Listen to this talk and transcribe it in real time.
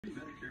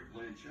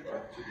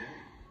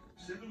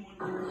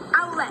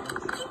Owlette,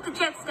 keep the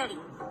jet steady.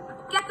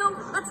 Gecko,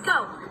 let's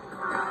go.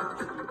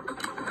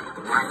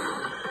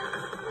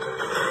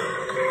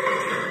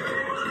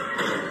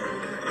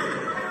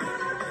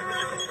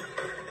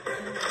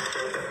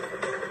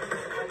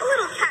 A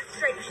little cat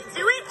straight should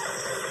do it.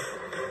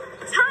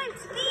 Time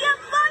to be a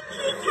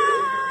monkey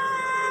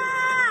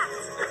cat!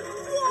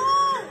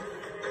 Whoa!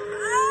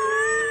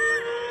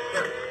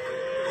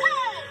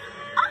 Hey!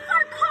 Off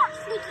our car,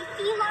 sneaky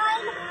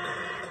feline!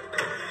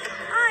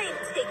 I am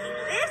taking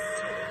this.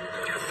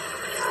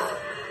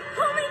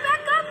 Pull me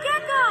back up,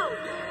 Gecko!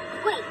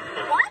 Wait,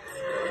 what?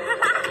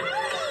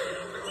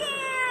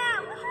 Yeah!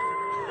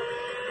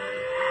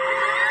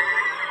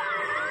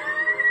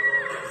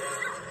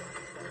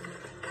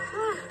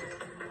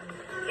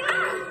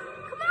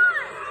 Come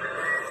on!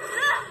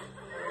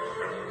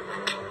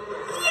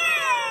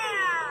 Yeah!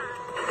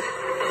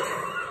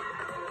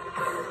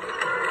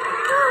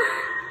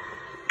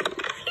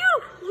 Phew!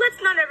 Let's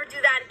not ever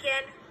do that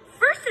again.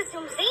 First a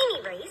Zoom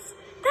Zany race,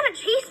 then a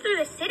chase through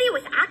the city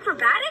with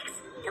acrobatics.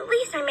 At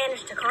least I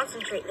managed to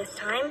concentrate this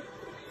time.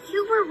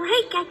 You were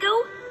right,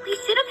 Gecko. We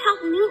should have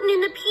helped Newton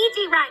and the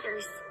PJ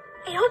Riders.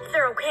 I hope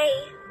they're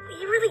okay.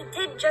 We really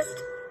did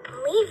just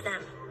leave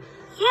them.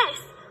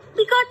 Yes,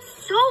 we got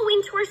so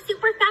into our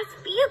super fast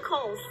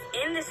vehicles.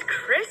 And this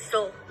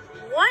crystal,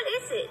 what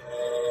is it?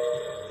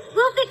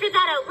 We'll figure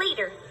that out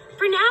later.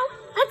 For now,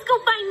 let's go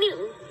find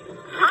Newton.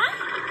 Huh?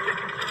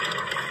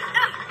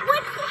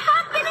 What's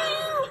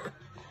happening?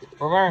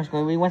 Reverse,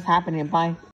 Scooby, what's happening? Bye.